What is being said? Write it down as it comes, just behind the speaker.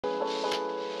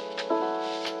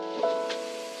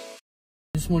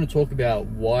I just want to talk about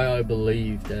why I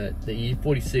believe that the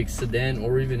E46 sedan,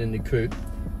 or even in the coupe,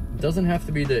 doesn't have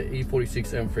to be the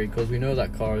E46 M3, because we know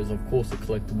that car is of course a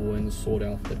collectible and a sought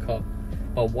after car.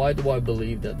 But why do I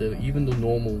believe that even the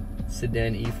normal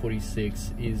sedan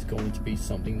E46 is going to be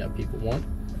something that people want?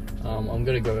 I'm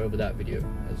going to go over that video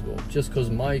as well, just because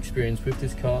my experience with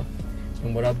this car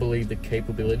and what I believe the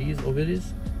capabilities of it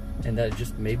is, and that it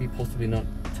just maybe possibly not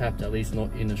tapped, at least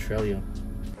not in Australia.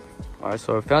 Alright,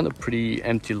 so I found a pretty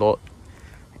empty lot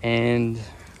and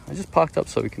I just parked up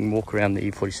so we can walk around the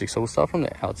E46. So we'll start from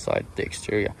the outside, the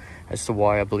exterior, as to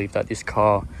why I believe that this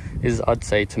car is, I'd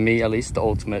say to me at least, the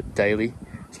ultimate daily,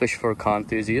 especially for a car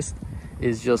enthusiast.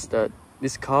 Is just that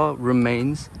this car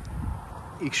remains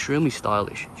extremely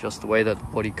stylish. Just the way that the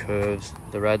body curves,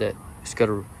 the radiator, it's got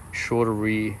a shorter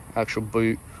rear actual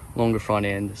boot, longer front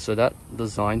end, so that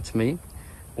design to me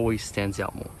always stands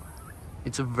out more.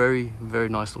 It's a very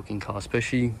nice looking car,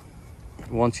 especially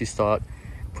once you start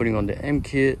putting on the M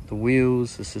kit, the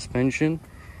wheels, the suspension.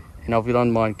 And I've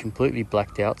done mine completely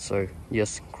blacked out, so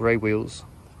yes, grey wheels,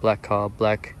 black car,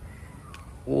 black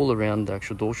all around the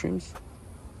actual door trims,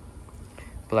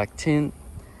 black tint.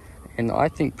 And I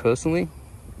think personally,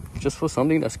 just for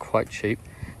something that's quite cheap,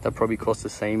 that probably costs the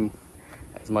same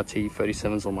as my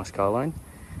T37s or my Skyline,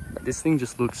 this thing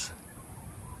just looks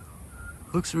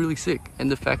really sick. And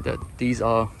the fact that these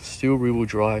are still rear-wheel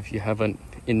drive, you have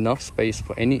enough space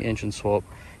for any engine swap.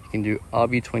 You can do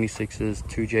RB26s,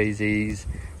 2 JZs,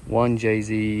 1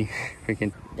 JZ,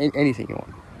 freaking anything you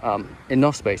want.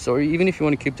 Enough space. So even if you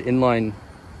want to keep the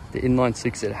inline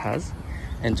 6 it has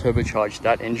and turbocharge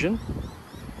that engine,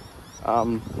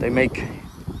 they make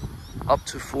up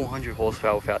to 400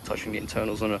 horsepower without touching the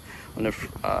internals on a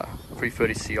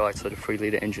 330 Ci, so the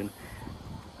 3-litre engine.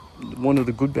 One of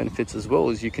the good benefits as well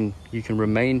is you can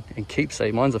remain and keep,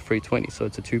 say mine's a 320, so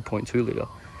it's a 2.2 litre,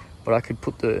 but I could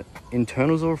put the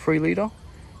internals of a 3 litre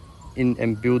in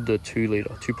and build the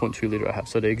 2.2 litre I have.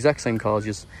 So the exact same cars,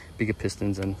 just bigger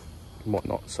pistons and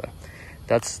whatnot. So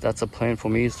that's a plan for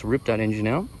me, is to rip that engine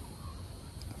out,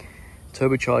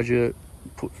 turbocharge it,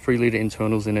 put 3 litre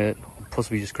internals in it,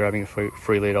 possibly just grabbing a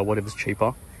 3 litre, whatever's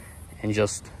cheaper, and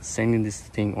just sending this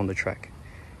thing on the track.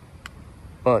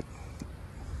 But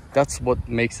that's what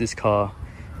makes this car,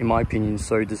 in my opinion,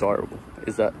 so desirable,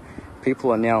 is that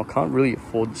people can't really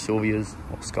afford the Silvias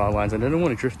or Skylines, and they don't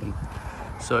want to drift them.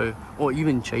 So, or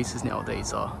even Chases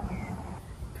nowadays are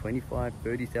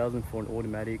 25,000-30,000 for an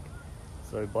automatic.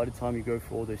 So by the time you go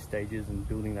through all those stages and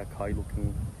building that car, you're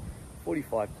looking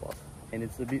 45 plus, and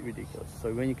it's a bit ridiculous.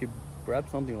 So when you could grab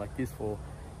something like this for,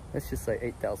 let's just say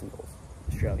 $8,000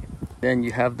 Australian, then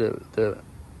you have the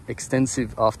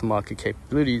extensive aftermarket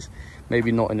capabilities.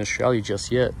 Maybe not in Australia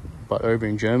just yet, but over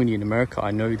in Germany and America,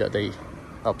 I know that they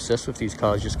are obsessed with these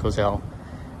cars just because how,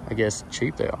 I guess,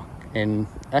 cheap they are, and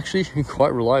actually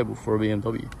quite reliable for a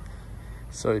BMW.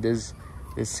 So there's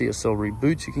CSL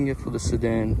reboots you can get for the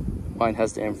sedan. Mine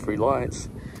has the M3 lights.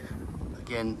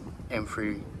 Again, M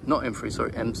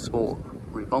Sport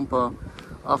rear bumper.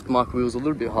 Aftermarket wheels, a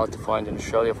little bit hard to find in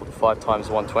Australia for the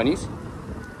 5x120s.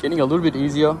 Getting a little bit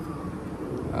easier.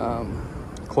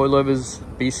 Coilovers,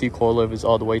 BC coilovers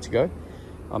are the way to go.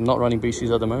 I'm not running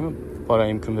BCs at the moment, but I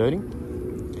am converting.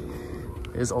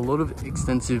 There's a lot of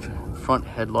extensive front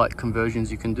headlight conversions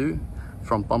you can do,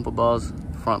 from bumper bars,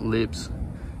 front lips,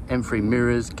 M3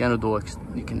 mirrors, Ganador.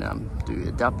 You can do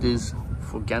adapters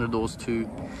for Ganadors too,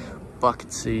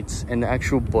 bucket seats, and the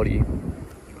actual body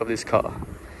of this car.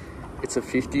 It's a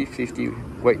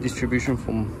 50-50 weight distribution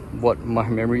from what my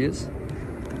memory is.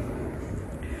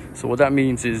 So what that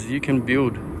means is you can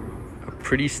build a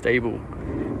pretty stable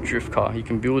drift car. You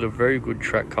can build a very good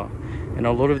track car. And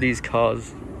a lot of these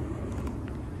cars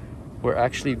were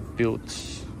actually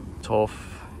built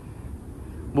off,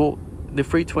 well, the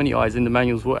 320i's in the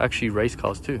manuals were actually race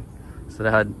cars too. So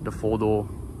they had the 4-door,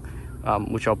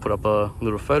 which I'll put up a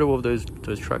little photo of those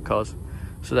track cars.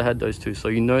 So they had those too. So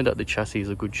you know that the chassis is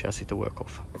a good chassis to work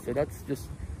off. So that's just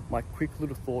my quick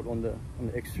little thought on the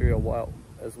exterior, while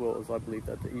as well as I believe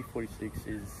that the E46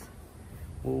 is,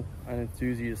 well, an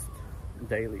enthusiast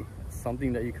daily. It's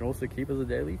something that you can also keep as a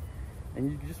daily, and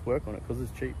you can just work on it because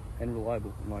it's cheap and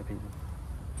reliable, in my opinion.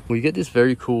 Well, you get this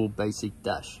very cool basic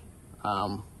dash.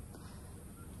 You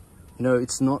know,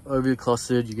 it's not overly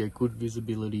clustered. You get good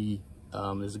visibility.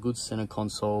 There's a good center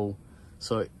console.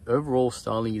 So overall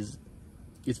styling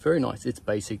it's very nice. It's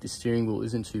basic. The steering wheel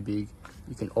isn't too big.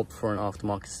 You can opt for an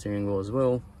aftermarket steering wheel as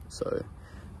well. So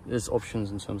there's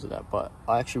options in terms of that. But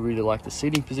I actually really like the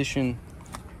seating position,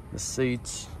 the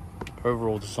seats,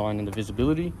 overall design, and the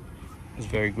visibility is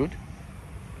very good.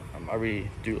 I really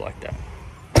do like that.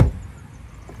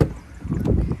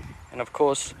 And of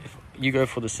course, if you go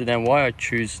for the sedan, why I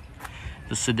choose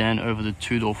the sedan over the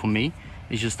two-door for me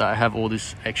is just that I have all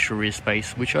this extra rear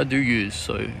space, which I do use.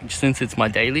 So since it's my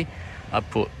daily, I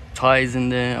put tires in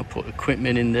there, I put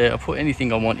equipment in there, I put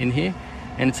anything I want in here,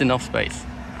 and it's enough space.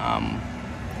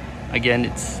 Again,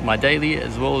 it's my daily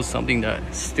as well as something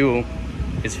that still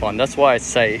is fun. That's why I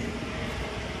say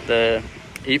the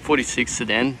E46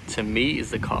 sedan to me is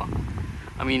the car.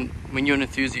 I mean, when you're an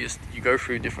enthusiast, you go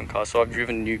through different cars. So I've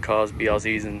driven new cars,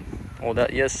 BRZs and all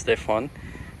that. Yes, they're fun,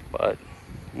 but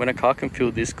when a car can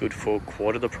feel this good for a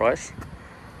quarter the price,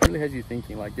 it really has you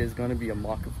thinking like there's going to be a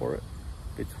market for it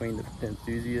between the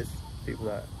enthusiasts, people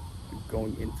that are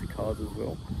going into cars as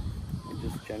well, and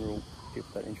just general people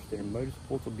that are interested in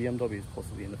motorsports, or BMWs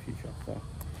possibly in the future. So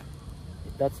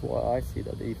that's why I see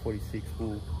that the E46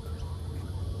 will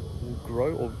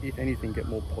grow, or if anything get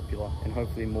more popular, and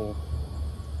hopefully more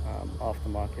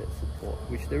aftermarket support,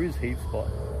 which there is heaps, but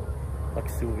like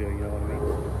Silvio, you know what I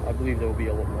mean? I believe there will be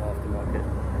a lot more aftermarket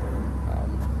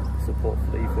support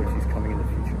for the E46 coming in the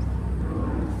future.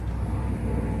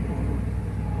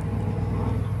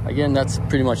 Again, that's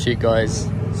pretty much it, guys.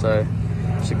 So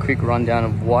just a quick rundown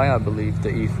of why I believe the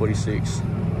E46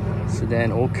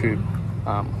 sedan or coupe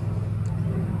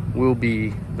will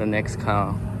be the next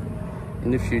car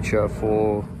in the future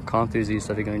for car enthusiasts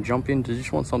that are going to jump in to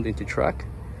just want something to track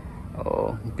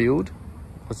or build.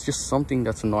 It's just something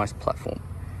that's a nice platform,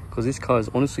 because this car is,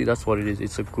 honestly, that's what it is.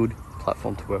 It's a good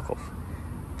platform to work off,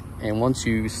 and once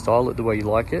you style it the way you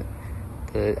like it,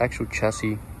 the actual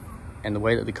chassis and the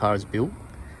way that the car is built,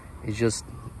 is just,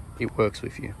 it works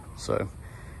with you. So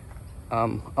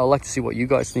I'd like to see what you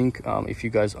guys think. If you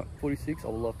guys are 46, I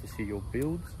would love to see your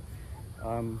builds,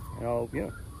 and I'll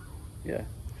yeah,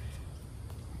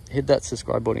 hit that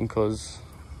subscribe button, because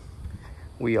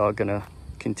we are gonna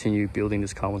continue building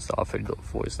this car once the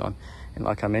R34 is done. And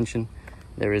like I mentioned,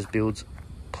 there is builds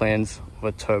plans of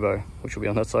a turbo, which will be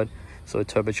on that side, so a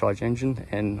turbocharged engine,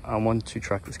 and I want to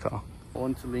track this car. I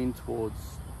want to lean towards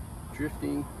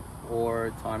drifting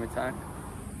or time attack,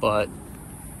 but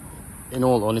in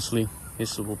all honesty,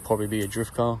 this will probably be a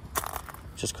drift car,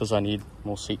 just because I need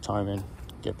more seat time and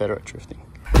get better at drifting.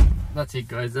 That's it,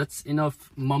 guys. That's enough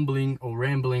mumbling or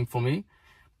rambling for me,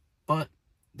 but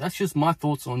that's just my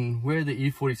thoughts on where the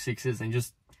E46 is, and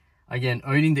just, again,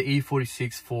 owning the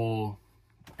E46 for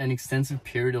an extensive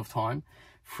period of time,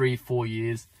 3-4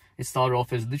 years. It started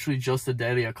off as literally just a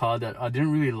daily car that I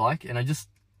didn't really like, and I just,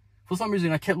 for some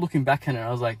reason, I kept looking back at it, and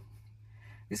I was like,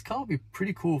 this car would be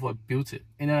pretty cool if I built it.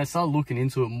 And then I started looking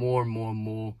into it more and more and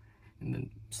more, and then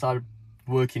started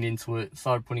working into it,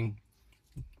 started putting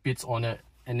bits on it,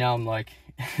 and now I'm like,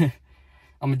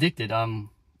 I'm addicted. I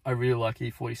really like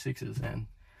E46s, and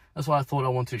that's why I thought I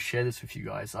wanted to share this with you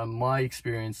guys. My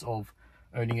experience of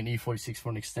owning an E46 for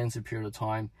an extensive period of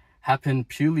time happened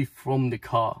purely from the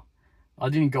car. I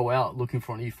didn't go out looking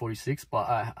for an E46,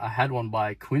 but I had one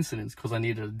by coincidence because I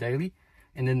needed a daily,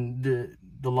 and then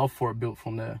the love for it built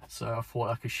from there. So I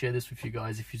thought I could share this with you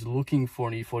guys. If you're looking for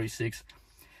an E46,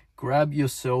 grab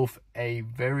yourself a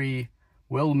very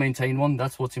well-maintained one.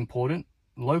 That's what's important.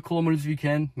 Low kilometers if you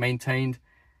can, maintained,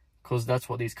 because that's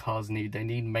what these cars need. They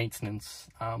need maintenance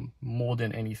more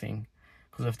than anything,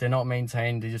 because if they're not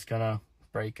maintained, they're just gonna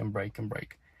break and break and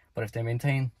break. But if they're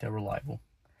maintained, they're reliable.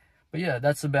 But yeah,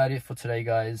 that's about it for today,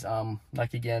 guys.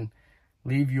 Like, again,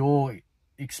 leave your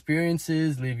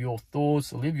experiences, leave your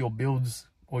thoughts, leave your builds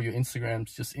or your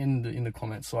Instagrams just in the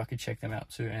comments, so I could check them out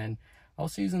too. And I'll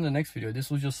see you in the next video. This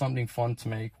was just something fun to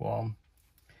make. Well,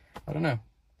 I don't know,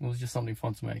 it was just something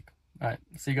fun to make. All right,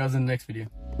 see you guys in the next video.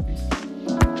 Peace.